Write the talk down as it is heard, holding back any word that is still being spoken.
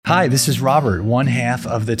Hi, this is Robert, one half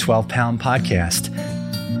of the 12 Pound Podcast.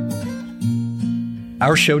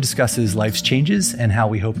 Our show discusses life's changes and how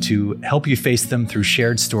we hope to help you face them through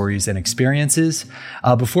shared stories and experiences.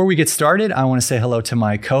 Before we get started, I want to say hello to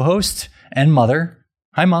my co-host and mother.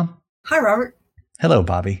 Hi, Mom. Hi, Robert. Hello,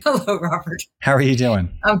 Bobby. Hello, Robert. How are you doing?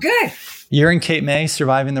 I'm good. You're in Cape May,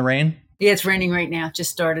 surviving the rain? Yeah, it's raining right now.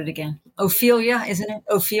 Just started again. Ophelia, isn't it?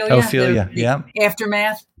 Ophelia? Ophelia, yeah.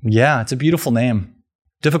 Aftermath. Yeah, it's a beautiful name.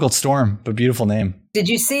 Difficult storm, but beautiful name. Did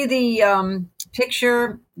you see the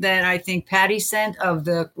picture that I think Patty sent of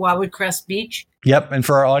the Wildwood Crest Beach? Yep, and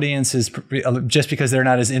for our audiences, just because they're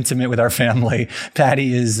not as intimate with our family,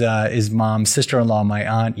 Patty is Mom's sister-in-law, my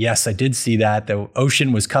aunt. Yes, I did see that. The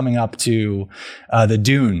ocean was coming up to the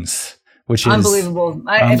dunes, which is unbelievable.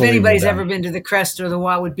 If anybody's ever been to the Crest or the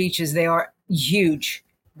Wildwood beaches, they are huge.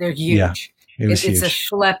 They're huge. Yeah, it's huge. A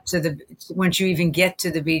schlep once you even get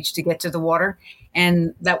to the beach to get to the water,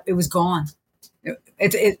 and that it was gone.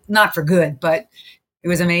 It's not for good, but it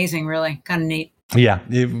was amazing, really kind of neat. Yeah,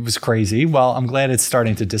 it was crazy. Well, I'm glad it's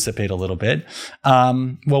starting to dissipate a little bit.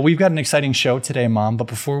 Well, we've got an exciting show today, Mom. But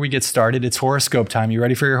before we get started, it's horoscope time. You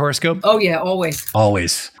ready for your horoscope? Oh, yeah, always.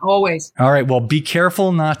 Always. Always. All right. Well, be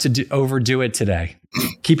careful not to overdo it today.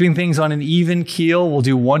 Keeping things on an even keel will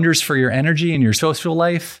do wonders for your energy and your social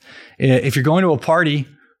life. If you're going to a party,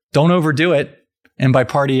 don't overdo it. And by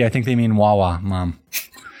party, I think they mean Wawa, Mom.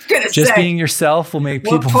 Just being yourself will make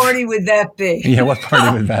people... What party would that be? Yeah, what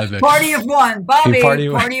party would that be? Party of one. Bobby, party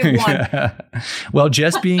of one. Yeah. Well,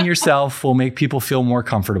 just being yourself will make people feel more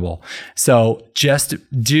comfortable. So just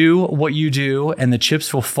do what you do and the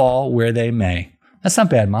chips will fall where they may. That's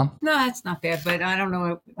not bad, Mom. No, that's not bad, but I don't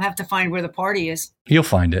know. I have to find where the party is. You'll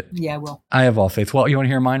find it. Yeah, I will. I have all faith. Well, you want to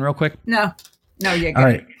hear mine real quick? No, yeah. All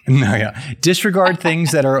right. No, yeah. Disregard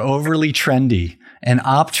things that are overly trendy and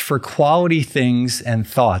opt for quality things and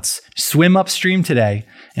thoughts. Swim upstream today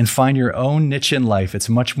and find your own niche in life. It's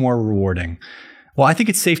much more rewarding. Well, I think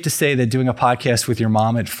it's safe to say that doing a podcast with your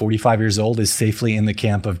mom at 45 years old is safely in the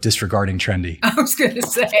camp of disregarding trendy. I was going to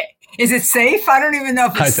say, is it safe? I don't even know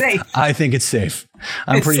if it's safe. I think it's safe.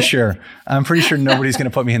 I'm pretty sure nobody's going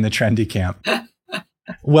to put me in the trendy camp.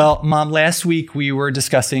 Well, Mom, last week we were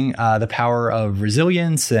discussing the power of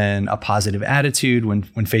resilience and a positive attitude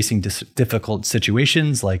when facing difficult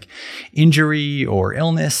situations like injury or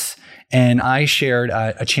illness. And I shared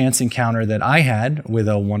a chance encounter that I had with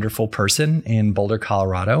a wonderful person in Boulder,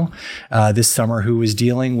 Colorado, this summer who was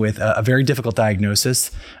dealing with a very difficult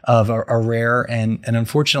diagnosis of a rare and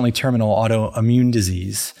unfortunately terminal autoimmune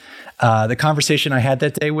disease. The conversation I had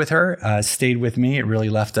that day with her stayed with me. It really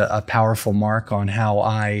left a powerful mark on how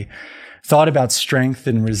I thought about strength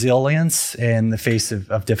and resilience in the face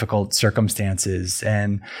of difficult circumstances.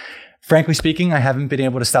 And frankly speaking, I haven't been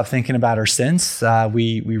able to stop thinking about her since.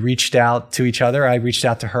 We reached out to each other. I reached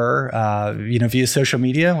out to her, via social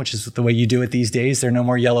media, which is the way you do it these days. There are no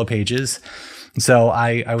more yellow pages. So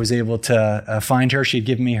I was able to find her. She'd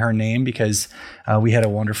given me her name because we had a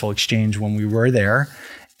wonderful exchange when we were there.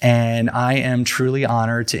 And I am truly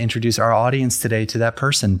honored to introduce our audience today to that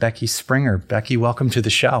person, Becky Springer. Becky, welcome to the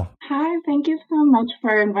show. Hi, thank you so much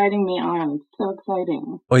for inviting me on. It's so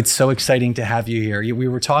exciting. Oh, it's so exciting to have you here. We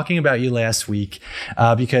were talking about you last week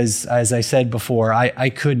because, as I said before, I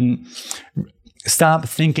couldn't stop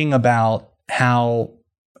thinking about how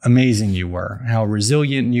amazing you were, how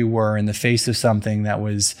resilient you were in the face of something that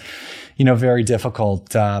was very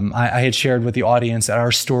difficult. I had shared with the audience at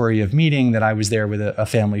our story of meeting that I was there with a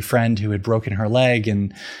family friend who had broken her leg,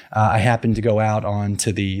 and I happened to go out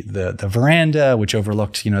onto the veranda, which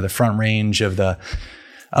overlooked, the front range of the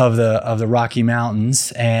Rocky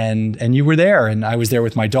Mountains, and you were there, and I was there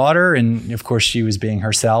with my daughter, and of course she was being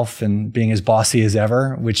herself and being as bossy as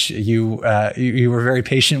ever, which you were very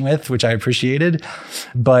patient with, which I appreciated.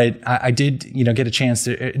 But I did get a chance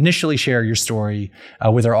to initially share your story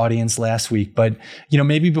with our audience last week. But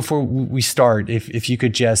maybe before we start, if you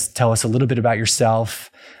could just tell us a little bit about yourself,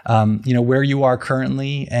 where you are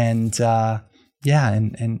currently, and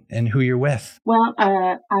and who you're with. Well,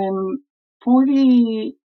 I'm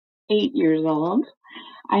 48 years old.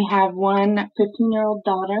 I have one 15-year-old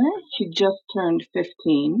daughter. She just turned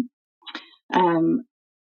 15.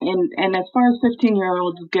 And as far as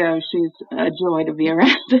 15-year-olds go, she's a joy to be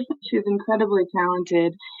around. She's incredibly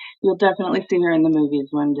talented. You'll definitely see her in the movies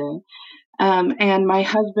one day. And my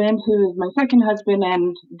husband, who is my second husband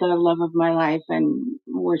and the love of my life, and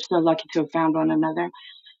we're so lucky to have found one another.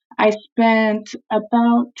 I spent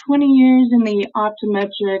about 20 years in the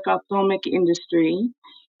optometric ophthalmic industry,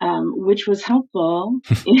 which was helpful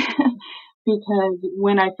because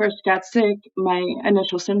when I first got sick, my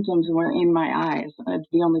initial symptoms were in my eyes,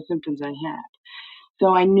 the only symptoms I had.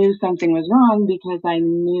 So I knew something was wrong because I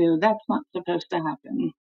knew that's not supposed to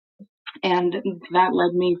happen. And that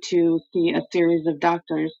led me to see a series of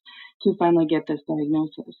doctors to finally get this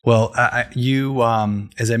diagnosis. Well, you,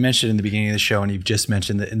 as I mentioned in the beginning of the show, and you've just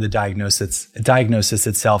mentioned in the diagnosis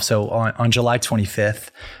itself. So on July 25th,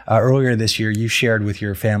 earlier this year, you shared with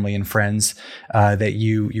your family and friends that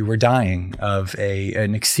you were dying of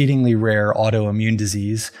an exceedingly rare autoimmune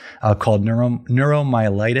disease called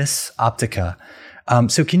neuromyelitis optica.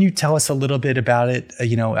 So can you tell us a little bit about it?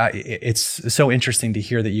 It's so interesting to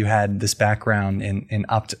hear that you had this background in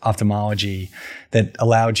ophthalmology that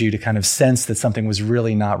allowed you to kind of sense that something was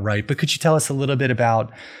really not right. But could you tell us a little bit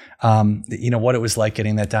about, what it was like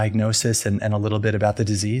getting that diagnosis and a little bit about the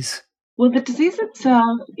disease? Well, the disease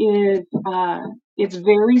itself is, it's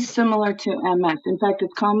very similar to MS. In fact,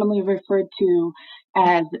 it's commonly referred to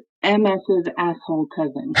as MS's asshole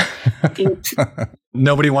cousin.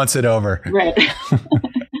 Nobody wants it over. Right.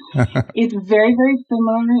 It's very, very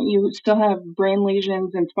similar. You still have brain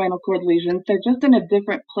lesions and spinal cord lesions. They're just in a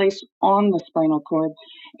different place on the spinal cord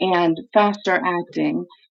and faster acting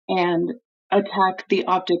and attack the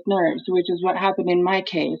optic nerves, which is what happened in my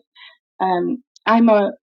case. I'm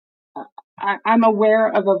aware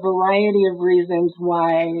of a variety of reasons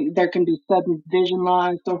why there can be sudden vision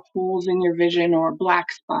loss or holes in your vision or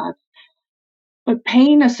black spots. But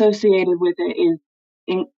pain associated with it is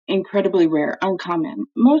incredibly rare, uncommon.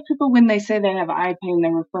 Most people, when they say they have eye pain,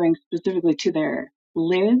 they're referring specifically to their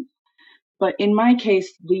lids. But in my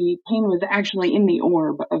case, the pain was actually in the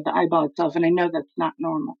orb of the eyeball itself, and I know that's not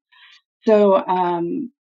normal. So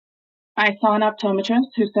I saw an optometrist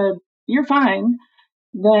who said, "You're fine."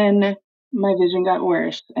 Then my vision got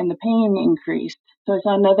worse and the pain increased. So I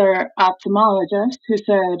saw another ophthalmologist who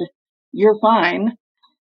said, "You're fine.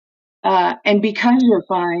 And because you're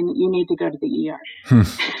fine, you need to go to the ER."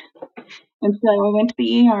 And so I went to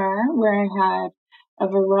the ER where I had a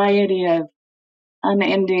variety of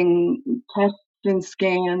unending tests and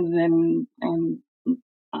scans and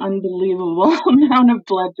unbelievable amount of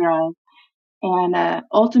blood draws. And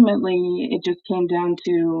ultimately, it just came down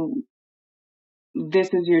to, this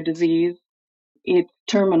is your disease. It's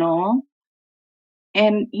terminal.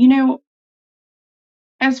 And,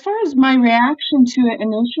 as far as my reaction to it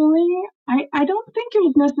initially, I don't think it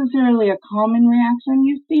was necessarily a common reaction.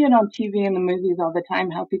 You see it on TV and the movies all the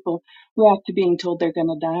time, how people react to being told they're going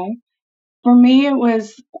to die. For me, it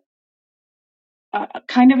was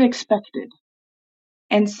kind of expected.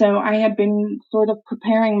 And so I had been sort of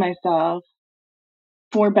preparing myself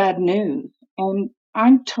for bad news. And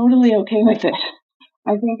I'm totally okay with it.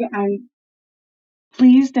 I think I'm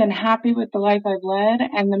pleased and happy with the life I've led.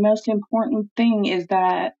 And the most important thing is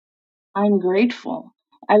that I'm grateful.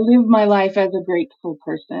 I live my life as a grateful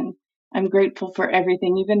person. I'm grateful for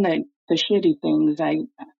everything, even the shitty things.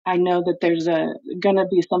 I know that there's gonna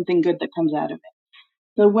be something good that comes out of it.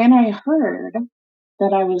 So when I heard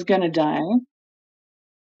that I was gonna die,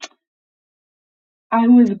 I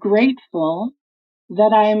was grateful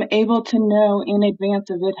that I am able to know in advance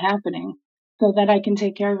of it happening so that I can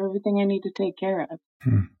take care of everything I need to take care of.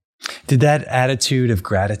 Did that attitude of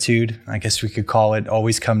gratitude, I guess we could call it,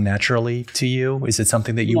 always come naturally to you? Is it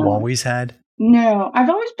something that you always had? No, I've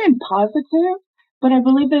always been positive, but I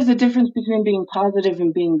believe there's a difference between being positive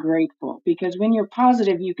and being grateful, because when you're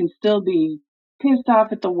positive, you can still be pissed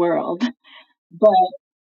off at the world,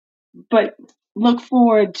 but look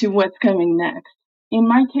forward to what's coming next. In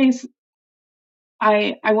my case,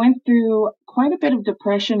 I went through quite a bit of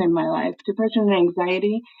depression in my life, depression and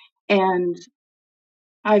anxiety, and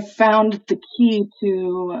I found the key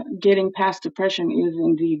to getting past depression is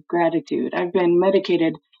indeed gratitude. I've been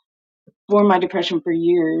medicated for my depression for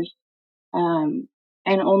years, and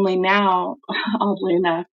only now, oddly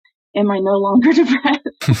enough, am I no longer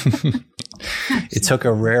depressed. It took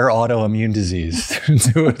a rare autoimmune disease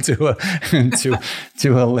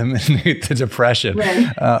to eliminate the depression.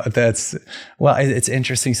 Right. It's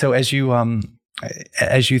interesting. So as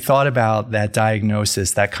you thought about that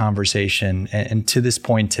diagnosis, that conversation, and to this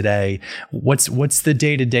point today, what's the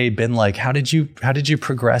day-to-day been like? How did you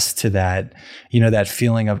progress to that, that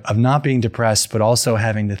feeling of not being depressed, but also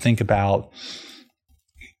having to think about,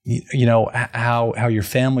 how your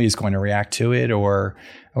family is going to react to it, or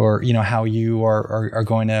how you are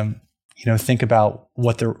going to, think about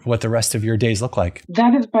what the rest of your days look like?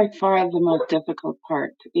 That is by far the most difficult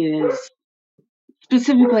part, is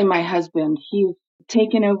specifically my husband. He's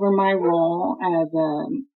taken over my role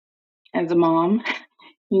as a mom.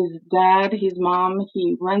 He's dad, he's mom,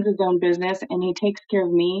 he runs his own business, and he takes care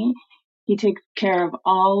of me. He takes care of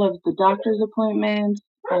all of the doctor's appointments.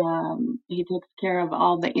 He takes care of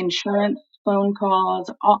all the insurance phone calls,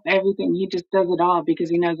 everything. He just does it all because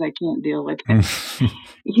he knows I can't deal with it.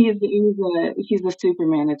 He's a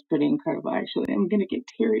Superman. It's pretty incredible, actually. I'm gonna get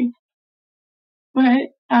teary.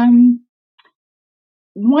 But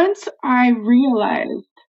once I realized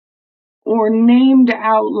or named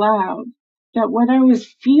out loud that what I was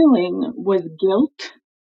feeling was guilt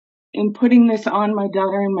in putting this on my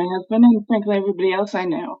daughter and my husband, and frankly everybody else I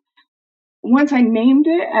know, once I named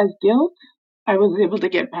it as guilt, I was able to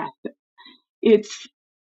get past it.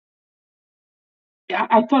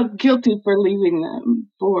 I felt guilty for leaving them,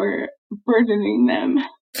 for burdening them.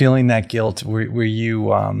 Feeling that guilt, were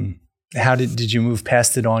you? How did you move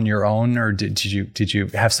past it on your own, or did you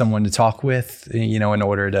have someone to talk with, in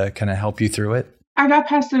order to kind of help you through it? I got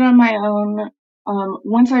past it on my own.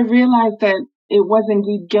 Once I realized that it was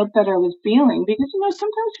indeed guilt that I was feeling, because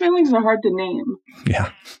sometimes feelings are hard to name.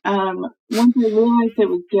 Yeah. Once I realized it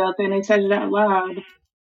was guilt and I said it out loud,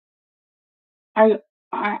 I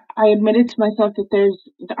admitted to myself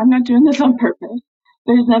that I'm not doing this on purpose.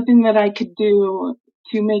 There's nothing that I could do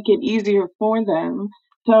to make it easier for them.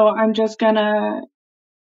 So I'm just gonna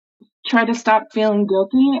try to stop feeling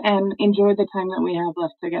guilty and enjoy the time that we have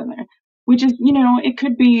left together. Which is, it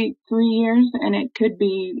could be 3 years and it could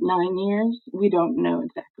be 9 years. We don't know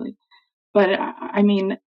exactly. But I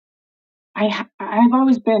mean, I've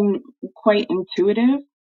always been quite intuitive.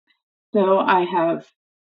 So I have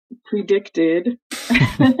predicted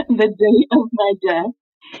the date of my death.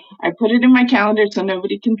 I put it in my calendar so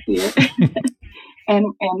nobody can see it. and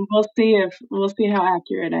we'll see how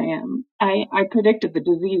accurate I am. I predicted the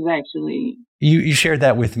disease, actually. You shared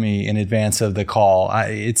that with me in advance of the call.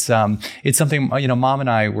 It's something, Mom and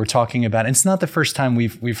I were talking about, and it's not the first time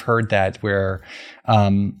we've heard that, where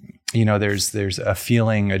there's a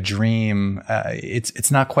feeling, a dream.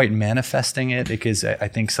 It's not quite manifesting it, because I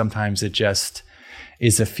think sometimes it just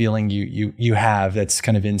is a feeling you have that's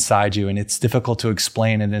kind of inside you, and it's difficult to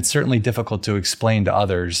explain, and it's certainly difficult to explain to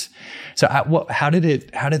others. So how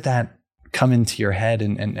did that come into your head,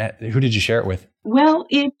 and who did you share it with? Well,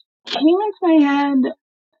 it came into my head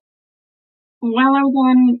while I was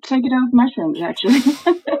on psychedelic mushrooms, actually.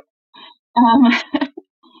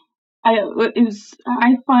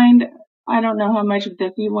 I don't know how much of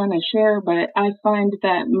this you want to share, but I find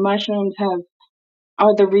that mushrooms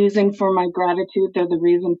are the reason for my gratitude. They're the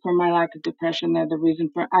reason for my lack of depression. They're the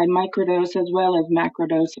reason for I microdose as well as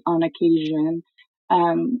macrodose on occasion.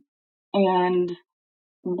 And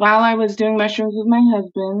while I was doing mushrooms with my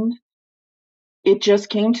husband, it just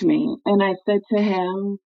came to me. And I said to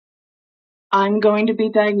him, I'm going to be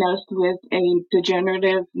diagnosed with a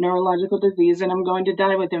degenerative neurological disease and I'm going to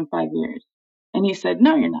die within 5 years. And he said,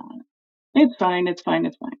 no, you're not. It's fine. It's fine.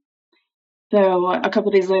 It's fine. So a couple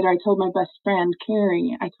of days later, I told my best friend,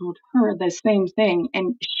 Carrie, I told her the same thing.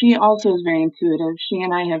 And she also is very intuitive. She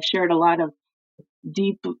and I have shared a lot of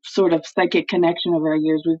deep sort of psychic connection over our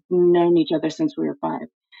years. We've known each other since we were 5.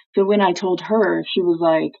 So when I told her, she was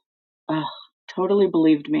like, totally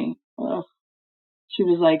believed me. She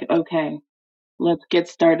was like, okay, let's get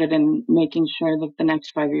started in making sure that the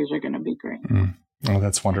next 5 years are going to be great. Oh,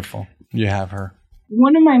 that's wonderful. You have her.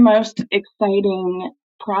 One of my most exciting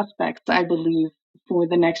prospects, I believe, for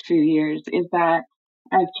the next few years is that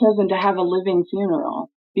I've chosen to have a living funeral,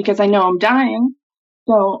 because I know I'm dying.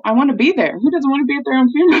 So I want to be there. Who doesn't want to be at their own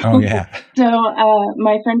funeral? Oh, yeah. So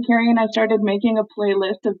my friend Carrie and I started making a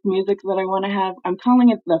playlist of music that I want to have. I'm calling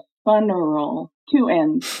it the Funneral. 2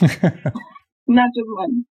 N's. Not just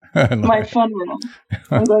one. My Funneral.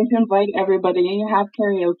 I'm going to invite everybody, have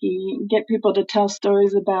karaoke, get people to tell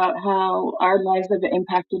stories about how our lives have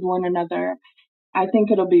impacted one another. I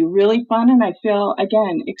think it'll be really fun, and I feel,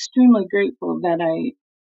 again, extremely grateful that I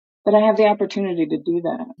have the opportunity to do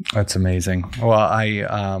that. That's amazing. Well,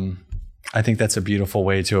 I think that's a beautiful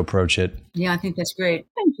way to approach it. Yeah, I think that's great.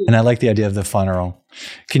 Thank you. And I like the idea of the funeral.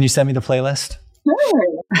 Can you send me the playlist?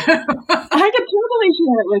 Sure. I could totally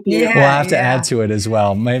share it with you. Yeah, we'll have to add to it as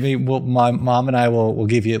well. Maybe my mom and I will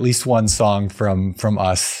give you at least one song from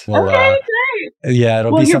us. Okay, great. Yeah,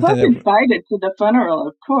 it'll be something. You're both invited to the funeral,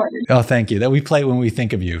 of course. Oh, thank you. That we play when we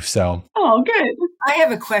think of you. So. Oh, good. I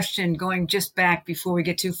have a question going just back before we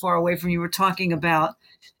get too far away from you. You were talking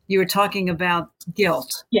about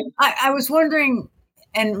guilt. Yeah. I was wondering,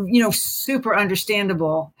 and super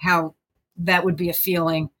understandable how that would be a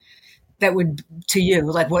feeling that would to you,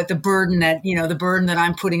 like what the burden that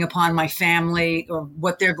I'm putting upon my family, or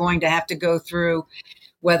what they're going to have to go through,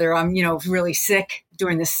 whether I'm, really sick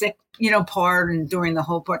during the sick, part and during the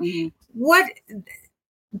whole part. Mm-hmm.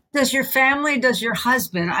 Does your family, does your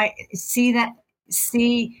husband, I see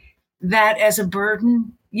that as a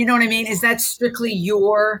burden? You know what I mean? Was that strictly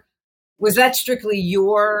your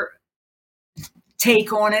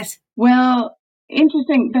take on it? Well,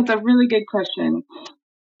 interesting. That's a really good question.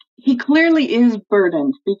 He clearly is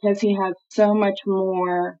burdened because he has so much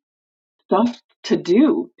more stuff to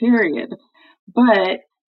do, period. But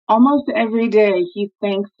almost every day he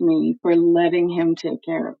thanks me for letting him take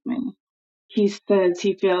care of me. He says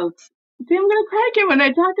he feels, see, I'm going to cry again when I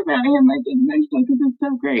talk about him. I didn't mention it because it's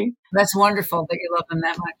so great. That's wonderful that you love him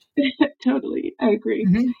that much. Totally. I agree.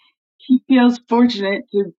 Mm-hmm. He feels fortunate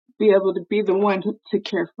to be able to be the one to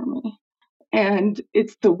care for me. And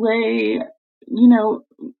it's the way,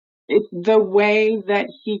 it's the way that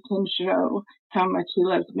he can show how much he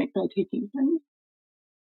loves me by taking care of me.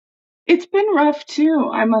 It's been rough too,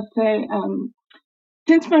 I must say.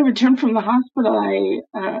 Since my return from the hospital,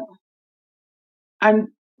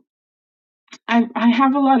 I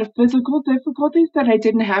have a lot of physical difficulties that I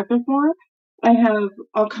didn't have before. I have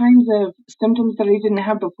all kinds of symptoms that I didn't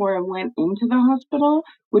have before I went into the hospital,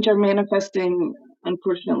 which are manifesting,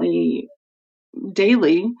 unfortunately,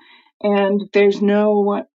 daily. And there's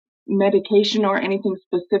no medication or anything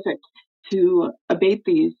specific to abate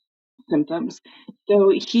these symptoms.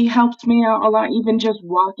 So he helps me out a lot. Even just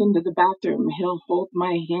walk into the bathroom, he'll hold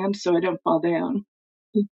my hand so I don't fall down.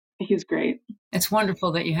 He's great. It's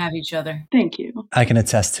wonderful that you have each other. Thank you. I can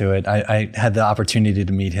attest to it. I had the opportunity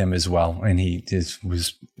to meet him as well, and he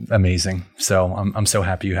was amazing. So I'm so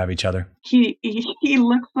happy you have each other. He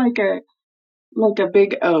looks like a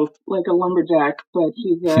big oaf, like a lumberjack, but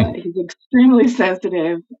he's extremely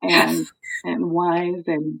sensitive and wise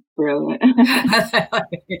and brilliant.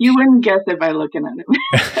 You wouldn't guess it by looking at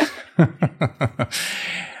him.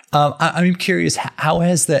 I'm curious, how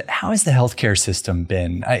has the healthcare system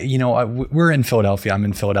been? We're in Philadelphia. I'm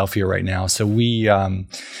in Philadelphia right now. So we have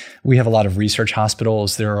a lot of research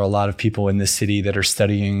hospitals. There are a lot of people in this city that are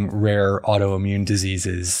studying rare autoimmune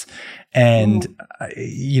diseases. And,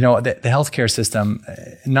 the healthcare system,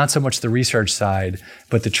 not so much the research side,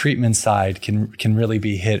 but the treatment side can really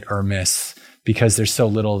be hit or miss, because there's so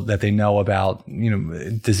little that they know about,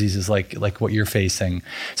 diseases like what you're facing.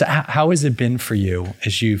 So how has it been for you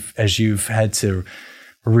as you've had to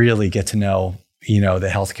really get to know,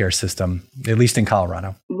 the healthcare system, at least in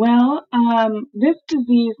Colorado? Well, this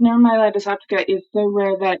disease, neuromyelitis optica, is so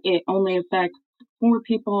rare that it only affects 4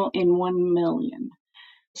 people in 1 million.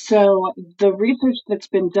 So the research that's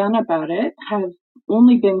been done about it has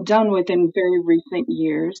only been done within very recent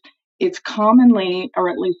years. It's commonly, or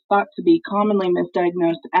at least thought to be commonly,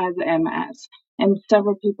 misdiagnosed as MS. And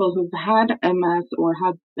several people who've had MS or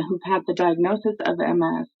who've had the diagnosis of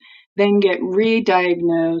MS then get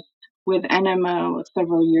re-diagnosed with NMO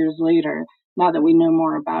several years later, now that we know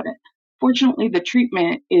more about it. Fortunately, the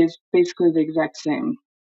treatment is basically the exact same.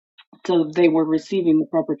 So they were receiving the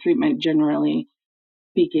proper treatment, generally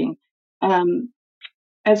speaking.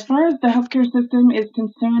 As far as the healthcare system is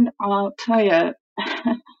concerned, I'll tell you,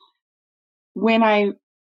 when I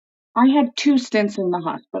had 2 stints in the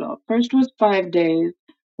hospital. First was 5 days,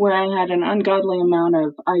 where I had an ungodly amount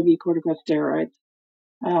of IV corticosteroids,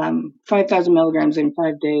 5,000 milligrams in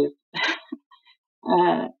 5 days,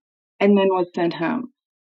 and then was sent home.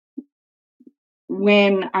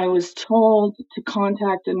 When I was told to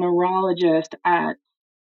contact a neurologist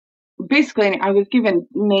basically, I was given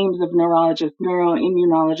names of neurologists,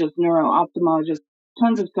 neuroimmunologists, neuro-ophthalmologists,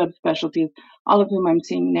 tons of subspecialties, all of whom I'm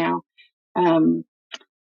seeing now.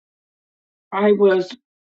 I was,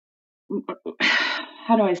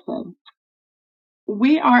 how do I say?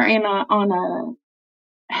 We are on a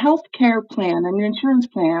healthcare plan, an insurance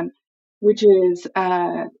plan, which is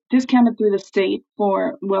discounted through the state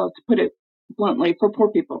for, well, to put it bluntly, for poor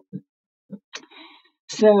people.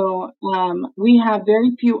 So we have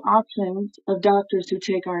very few options of doctors who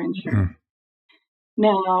take our insurance. Mm-hmm.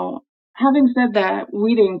 Now, having said that,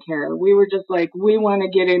 we didn't care. We were just like, we want to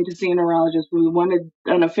get in to see a neurologist. We wanted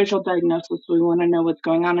an official diagnosis. We want to know what's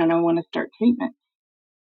going on, and I want to start treatment.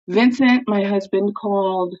 Vincent, my husband,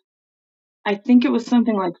 called, I think it was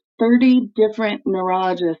something like 30 different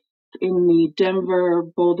neurologists in the Denver,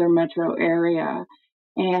 Boulder metro area.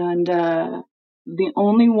 And the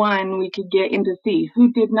only one we could get in to see,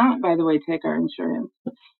 who did not, by the way, take our insurance,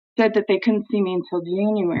 said that they couldn't see me until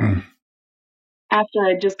January, after I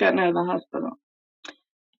had just gotten out of the hospital,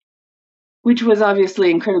 which was obviously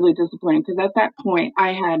incredibly disappointing, because at that point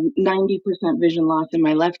I had 90% vision loss in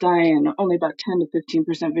my left eye and only about 10 to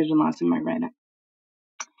 15% vision loss in my right eye.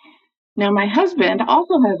 Now, my husband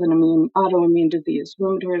also has an autoimmune disease,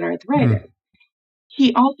 rheumatoid arthritis.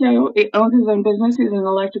 he also owns his own business. He's an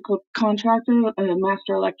electrical contractor, a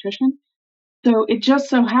master electrician. So it just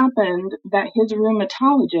so happened that his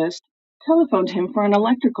rheumatologist telephoned him for an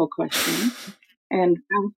electrical question and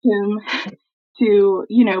asked him to,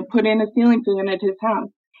 put in a ceiling fan at his house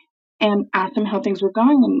and asked him how things were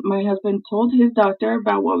going. And my husband told his doctor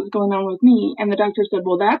about what was going on with me. And the doctor said,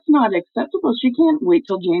 well, that's not acceptable. She can't wait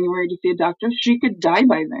till January to see a doctor. She could die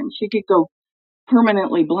by then. She could go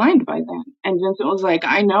permanently blind by then. And Vincent was like,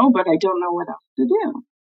 I know, but I don't know what else to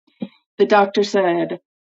do. The doctor said,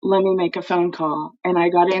 let me make a phone call. And I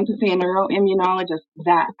got in to see a neuroimmunologist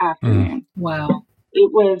that afternoon. Wow.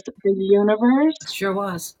 It was the universe. It sure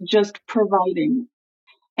was. Just providing.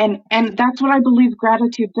 And that's what I believe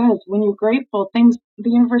gratitude does. When you're grateful, the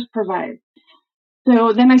universe provides.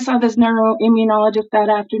 So then I saw this neuroimmunologist that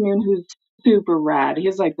afternoon who's super rad.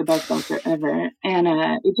 He's like the best doctor ever. And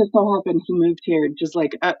it just so happened he moved here just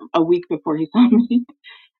like a week before he saw me.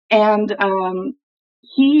 And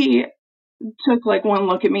he took like one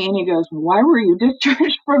look at me and he goes, why were you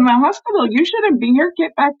discharged from the hospital? You shouldn't be here.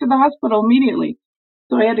 Get back to the hospital immediately.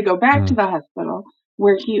 So I had to go back to the hospital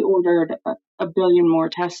where he ordered a billion more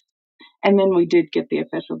tests. And then we did get the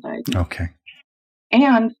official diagnosis. Okay.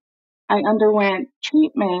 And I underwent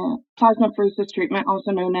treatment, plasmapheresis treatment,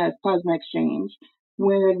 also known as plasma exchange,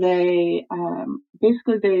 where they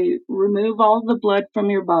basically they remove all the blood from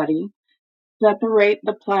your body, separate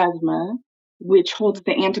the plasma, which holds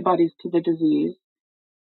the antibodies to the disease,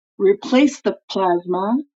 replace the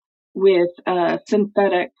plasma with a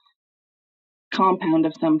synthetic compound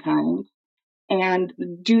of some kind, and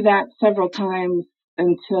do that several times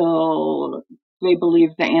until they believe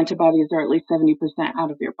the antibodies are at least 70%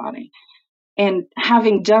 out of your body. And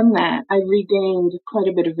having done that, I regained quite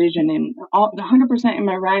a bit of vision in 100% in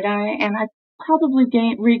my right eye, and I probably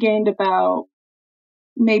regained about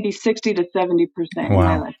maybe 60 to 70% in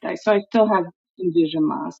my left eye. So I still have some vision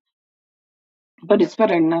loss, but it's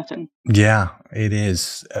better than nothing. Yeah, it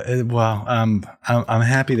is. I'm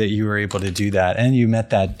happy that you were able to do that, and you met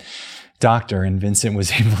that doctor, and Vincent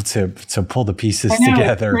was able to pull the pieces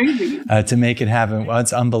together to make it happen. Well,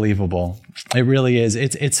 it's unbelievable. It really is.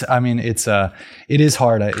 It is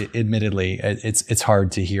hard. Admittedly, it's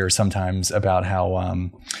hard to hear sometimes about how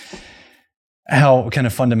kind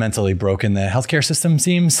of fundamentally broken the healthcare system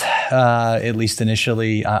seems, at least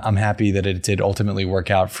initially. I'm happy that it did ultimately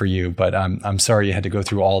work out for you, but I'm sorry you had to go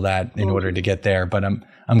through all that in order to get there. But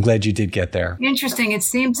I'm glad you did get there. Interesting. It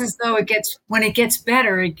seems as though when it gets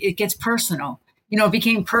better, it gets personal. It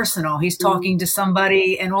became personal. He's talking to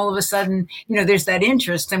somebody, and all of a sudden, there's that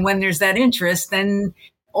interest. And when there's that interest, then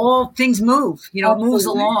all things move. It moves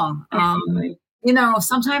along.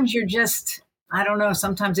 Sometimes you're just, I don't know.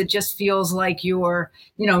 Sometimes it just feels like you're,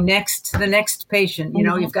 the next patient.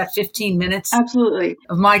 You've got 15 minutes absolutely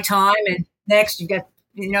of my time, and next you've got,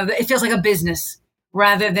 it feels like a business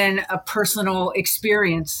rather than a personal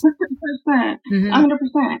experience. 100%,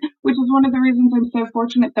 100%, which is one of the reasons I'm so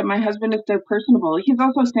fortunate that my husband is so personable. He's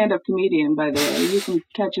also a stand-up comedian, by the way. You can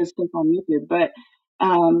catch his stuff on YouTube, but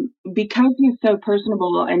because he's so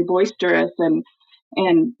personable and boisterous and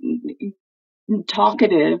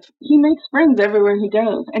talkative, he makes friends everywhere he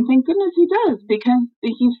goes, and thank goodness he does, because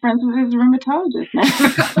he's friends with his rheumatologist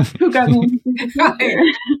now who got me into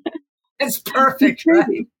the It's perfect,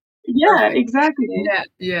 right? Yeah, perfect. Exactly.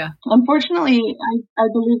 Yeah. Unfortunately, I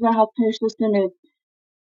believe the healthcare system is,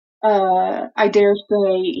 I dare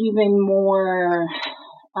say, even more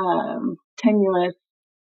tenuous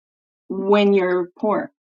when you're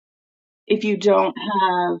poor. If you don't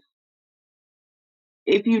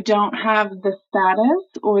have the status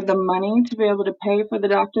or the money to be able to pay for the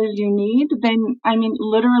doctors you need, then,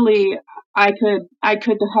 literally, I could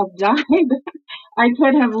have died. I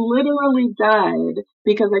could have literally died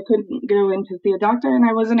because I couldn't go in to see a doctor and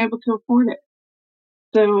I wasn't able to afford it.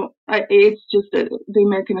 So it's just that the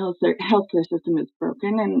American healthcare system is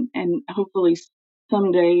broken, and hopefully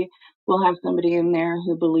someday we'll have somebody in there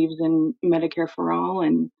who believes in Medicare for all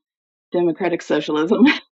and democratic socialism.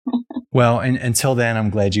 Well, and until then, I'm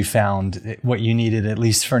glad you found what you needed, at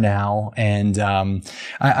least for now. And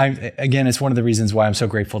again, it's one of the reasons why I'm so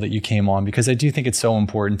grateful that you came on, because I do think it's so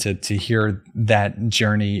important to hear that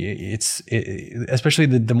journey. Especially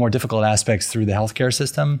the more difficult aspects through the healthcare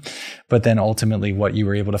system, but then ultimately what you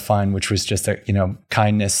were able to find, which was just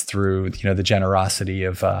kindness through the generosity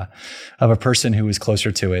of a person who was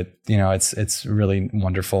closer to it. It's really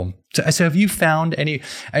wonderful. So have you found any?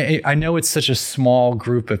 I know it's such a small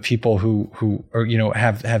group of people who are,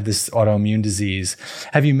 have this autoimmune disease.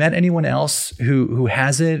 Have you met anyone else who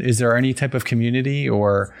has it? Is there any type of community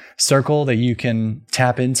or circle that you can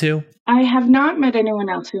tap into? I have not met anyone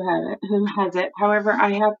else who has it. However,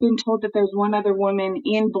 I have been told that there's one other woman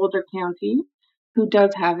in Boulder County who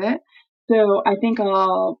does have it. So I think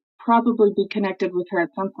I'll probably be connected with her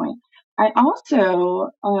at some point. I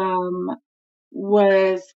also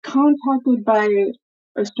was contacted by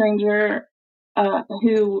a stranger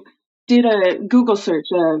who did a Google search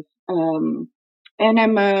of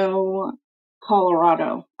NMO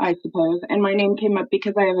Colorado, I suppose, and my name came up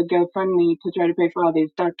because I have a GoFundMe to try to pay for all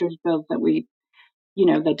these doctor's bills that we,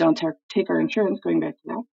 that don't take our insurance, going back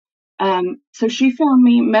to that. So she found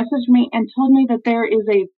me, messaged me, and told me that there is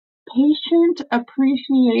a patient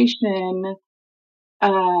appreciation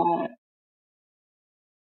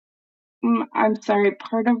I'm sorry,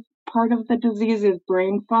 part of the disease is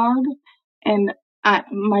brain fog, and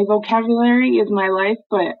my vocabulary is my life,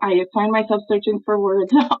 but I find myself searching for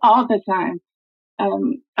words all the time.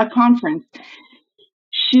 A conference.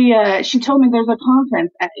 She told me there's a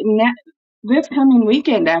conference this coming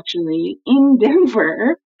weekend, actually, in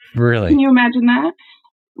Denver. Really? Can you imagine that?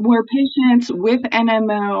 Where patients with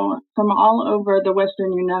NMO from all over the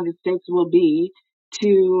Western United States will be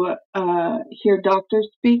to hear doctors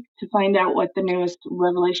speak, to find out what the newest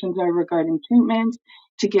revelations are regarding treatments,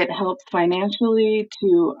 to get help financially,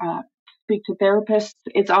 to speak to therapists.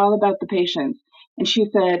 It's all about the patients. And she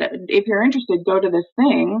said, if you're interested, go to this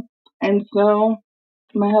thing. And so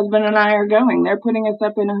my husband and I are going. They're putting us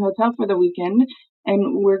up in a hotel for the weekend,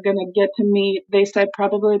 and we're going to get to meet, they said,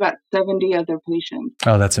 probably about 70 other patients.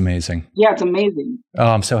 Oh, that's amazing. Yeah, it's amazing. Oh,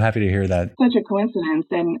 I'm so happy to hear that. Such a coincidence.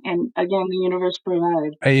 And again, the universe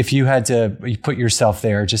provides. If you had to put yourself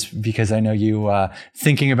there, just because I know you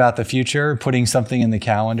thinking about the future, putting something in the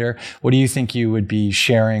calendar, what do you think you would be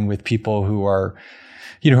sharing with people who are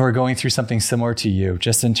who are going through something similar to you,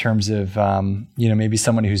 just in terms of, maybe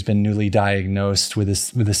someone who's been newly diagnosed with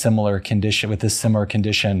a similar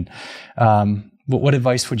condition, what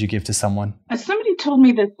advice would you give to someone? Somebody told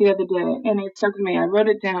me this the other day, and it stuck with me. I wrote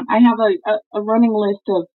it down. I have a running list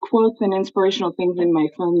of quotes and inspirational things in my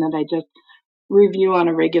phone that I just review on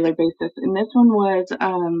a regular basis. And this one was,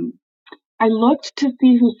 I looked to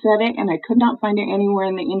see who said it, and I could not find it anywhere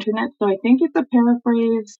on the internet. So I think it's a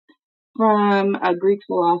paraphrase from a Greek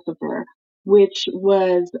philosopher, which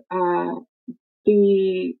was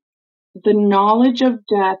the knowledge of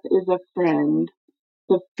death is a friend,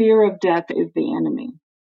 the fear of death is the enemy.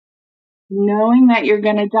 Knowing that you're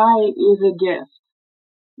going to die is a gift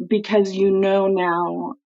because you know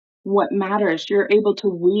now what matters. You're able to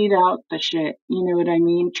weed out the shit, you know what I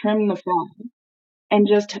mean? Trim the fat and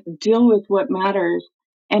just deal with what matters.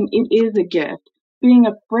 And it is a gift. Being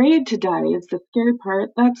afraid to die is the scary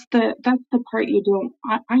part. That's the part you don't.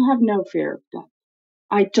 I have no fear of death.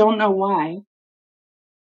 I don't know why,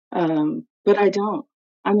 but I don't.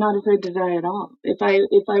 I'm not afraid to die at all. If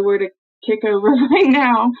I were to kick over right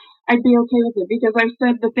now, I'd be okay with it because I've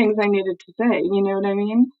said the things I needed to say. You know what I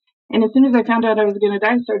mean? And as soon as I found out I was going to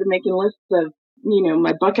die, I started making lists of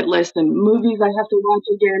my bucket list and movies I have to watch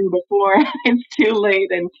again before it's too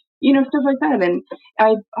late, and stuff like that. And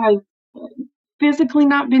I've physically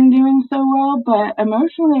not been doing so well, but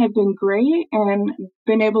emotionally I've been great and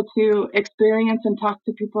been able to experience and talk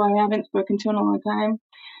to people I haven't spoken to in a long time.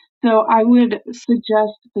 So I would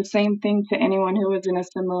suggest the same thing to anyone who is in a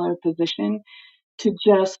similar position, to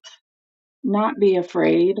just not be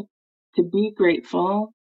afraid, to be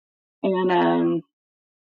grateful, and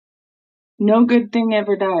no good thing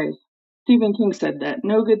ever dies. Stephen King said that.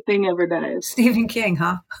 No good thing ever dies. Stephen King,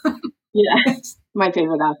 huh? Yeah. My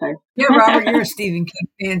favorite author. Yeah, Robert, you're a Stephen King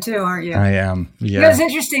fan too, aren't you? I am. Yeah. It's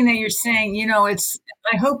interesting that you're saying,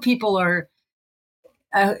 I hope people are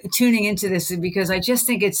tuning into this because I just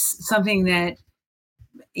think it's something that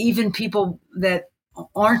even people that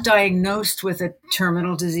aren't diagnosed with a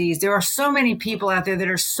terminal disease, there are so many people out there that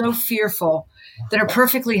are so fearful, that are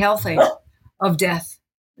perfectly healthy of death.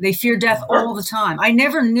 They fear death all the time. I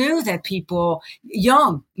never knew that people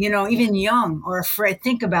young, even young, are afraid,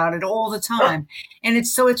 think about it all the time. And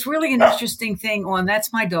it's really an interesting thing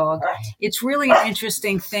that's my dog. It's really an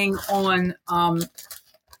interesting thing on,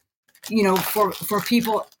 for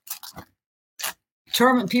people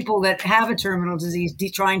that have a terminal disease,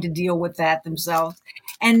 trying to deal with that themselves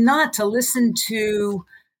and not to listen to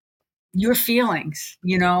your feelings,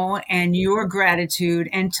 and your gratitude,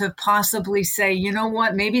 and to possibly say, you know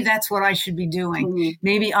what, maybe that's what I should be doing. Mm-hmm.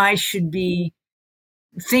 Maybe I should be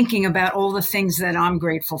thinking about all the things that I'm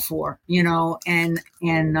grateful for, and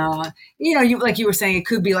like you were saying, it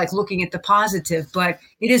could be like looking at the positive, but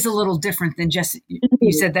it is a little different than just,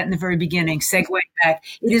 you said that in the very beginning, segue back.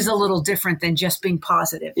 It is a little different than just being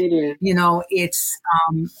positive. It is. It's,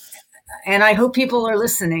 and I hope people are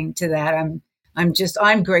listening to that.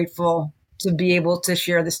 I'm grateful to be able to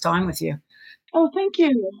share this time with you. Oh, thank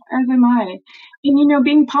you. As am I. And,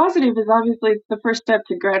 being positive is obviously the first step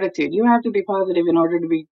to gratitude. You have to be positive in order to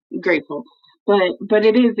be grateful. But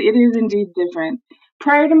it is indeed different.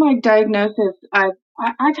 Prior to my diagnosis, I've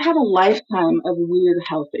had a lifetime of weird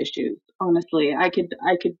health issues. Honestly, I could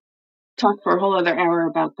talk for a whole other hour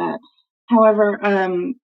about that. However,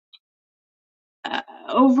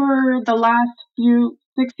 over the last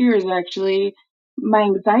 6 years, actually, my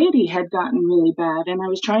anxiety had gotten really bad, and I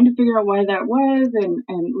was trying to figure out why that was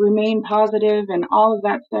and remain positive and all of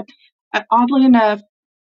that stuff. Oddly enough,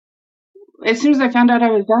 as soon as I found out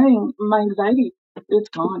I was dying, my anxiety, it's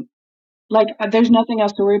gone. Like, there's nothing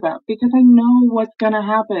else to worry about because I know what's going to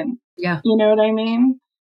happen. Yeah. You know what I mean?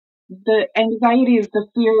 The anxiety is the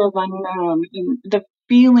fear of unknown and the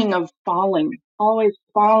feeling of falling, always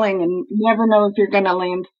falling and never know if you're going to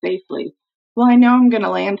land safely. Well, I know I'm going to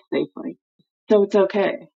land safely, so it's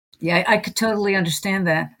okay. Yeah, I could totally understand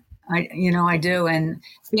that. I do. And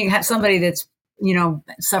being somebody that's,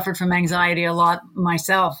 suffered from anxiety a lot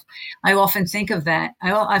myself, I often think of that.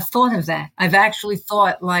 I've thought of that. I've actually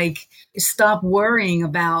thought, like, stop worrying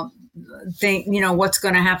about what's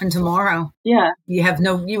going to happen tomorrow. Yeah. You have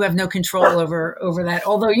no control over that.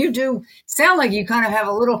 Although you do sound like you kind of have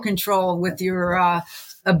a little control with your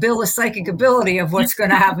psychic ability of what's going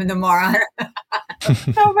to happen tomorrow. I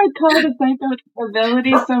might call it a psychic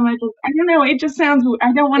ability so much. I don't know. It just sounds,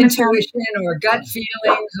 I don't want to sound... Intuition or gut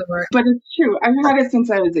feelings. But it's true. I've had it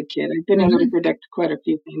since I was a kid. I've been able to predict quite a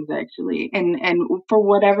few things, actually. And for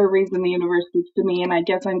whatever reason, the universe speaks to me, and I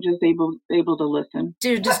guess I'm just able to listen.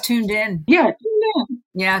 You're just tuned in. Yeah, tuned in.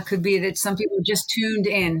 Yeah, it could be that some people are just tuned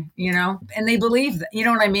in, and they believe that, you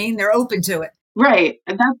know what I mean? They're open to it. Right.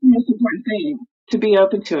 And that's the most important thing, to be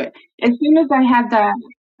open to it. As soon as I had that,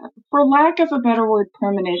 for lack of a better word,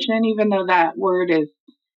 premonition, even though that word it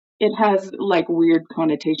has like weird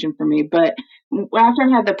connotation for me. But after I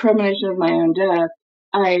had the premonition of my own death,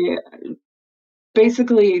 I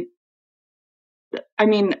basically, I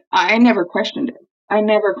never questioned it.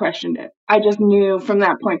 I just knew from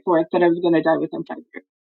that point forth that I was going to die within 5 years.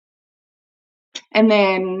 And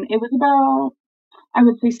then it was about, I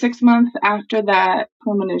would say 6 months after that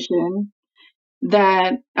premonition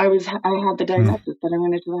that I had the diagnosis that I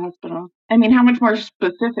went into the hospital. I mean, how much more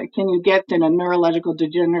specific can you get than a neurological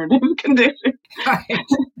degenerative condition? Right.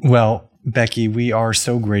 Well, Becky, we are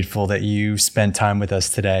so grateful that you spent time with us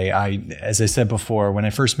today. As I said before, when I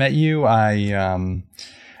first met you,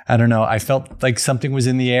 I don't know, I felt like something was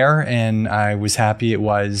in the air, and I was happy it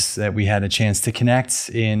was that we had a chance to connect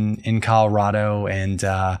in Colorado. And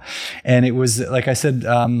it was, like I said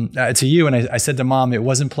to you, and I said to Mom, it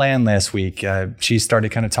wasn't planned last week. She started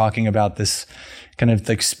kind of talking about this kind of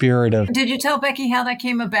like spirit of... Did you tell Becky how that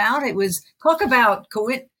came about? It was, talk about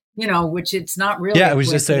which it's not really. Yeah, it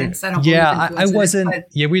was just I wasn't.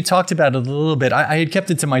 Yeah, we talked about it a little bit. I had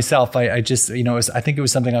kept it to myself. I just, I think it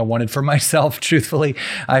was something I wanted for myself. Truthfully,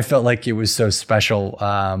 I felt like it was so special.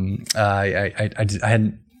 I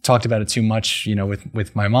hadn't talked about it too much,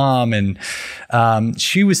 with my mom, and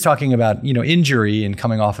she was talking about, injury and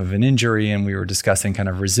coming off of an injury, and we were discussing kind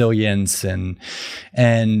of resilience and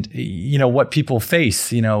what people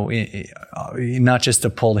face, not just a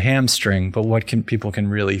pulled hamstring, but what people can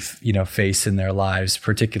really, face in their lives,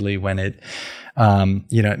 particularly when it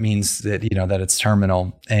means that, that it's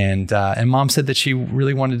terminal. And Mom said that she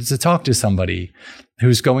really wanted to talk to somebody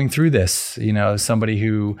who's going through this, somebody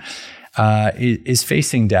who is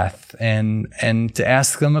facing death, and to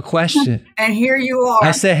ask them a question. And here you are.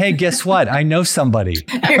 I say, hey, guess what? I know somebody.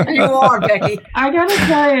 Here you are, Becky. I gotta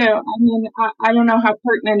tell you, I don't know how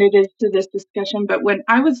pertinent it is to this discussion, but when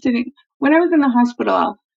I was in the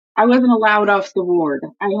hospital, I wasn't allowed off the ward.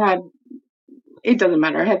 It doesn't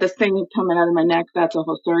matter. I had this thing coming out of my neck. That's a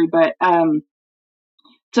whole story. But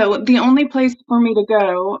so the only place for me to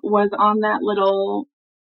go was on that little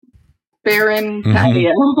barren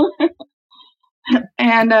patio.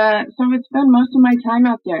 And so I would spend most of my time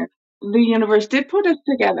out there. The universe did put us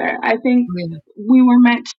together. I think we were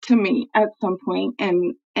meant to meet at some point,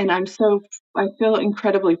 and I feel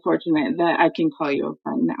incredibly fortunate that I can call you a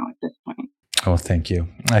friend now at this point. Oh, thank you.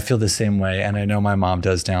 I feel the same way. And I know my mom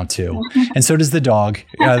does now too. And so does the dog.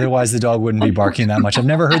 Otherwise, the dog wouldn't be barking that much. I've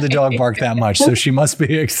never heard the dog bark that much. So she must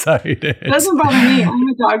be excited. It doesn't bother me. I'm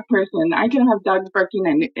a dog person. I can have dogs barking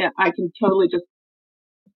and I can totally just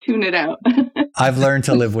tune it out. I've learned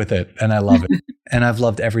to live with it and I love it. And I've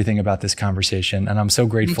loved everything about this conversation. And I'm so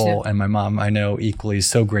grateful. And my mom, I know, equally is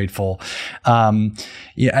so grateful. I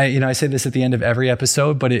say this at the end of every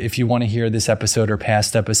episode, but if you want to hear this episode or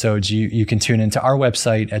past episodes, you can tune into our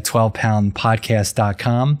website at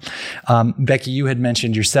 12poundpodcast.com. Becky, you had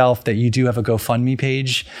mentioned yourself that you do have a GoFundMe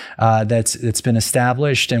page that's been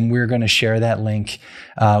established, and we're going to share that link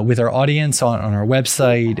with our audience on our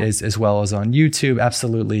website as well as on YouTube.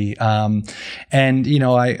 Absolutely.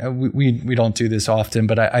 We don't do this often,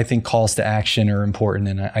 but I think calls to action are important.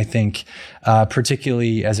 And I think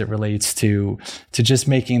particularly as it relates to just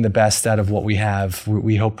making the best out of what we have,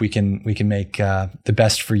 we hope we can make the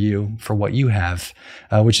best for you, for what you have,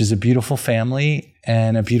 which is a beautiful family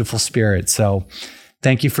and a beautiful spirit. So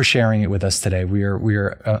thank you for sharing it with us today. We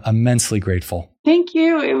are immensely grateful. Thank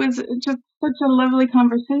you. It was just such a lovely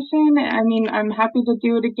conversation. I mean, I'm happy to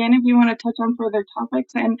do it again if you want to touch on further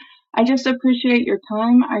topics. And I just appreciate your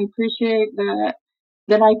time. I appreciate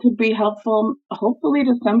that I could be helpful, hopefully,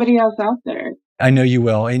 to somebody else out there. I know you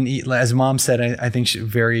will. And as Mom said, I think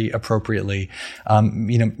very appropriately,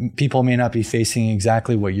 people may not be facing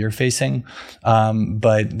exactly what you're facing,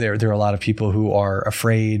 but there are a lot of people who are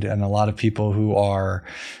afraid and a lot of people who are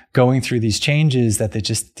going through these changes that they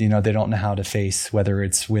just, they don't know how to face, whether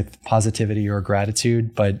it's with positivity or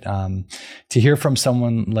gratitude. But to hear from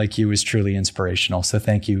someone like you is truly inspirational. So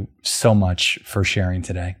thank you so much for sharing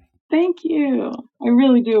today. Thank you. I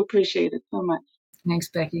really do appreciate it so much. Thanks,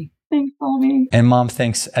 Becky. Thanks, Bobby. And Mom,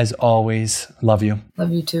 thanks as always. Love you.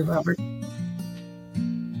 Love you too, Robert.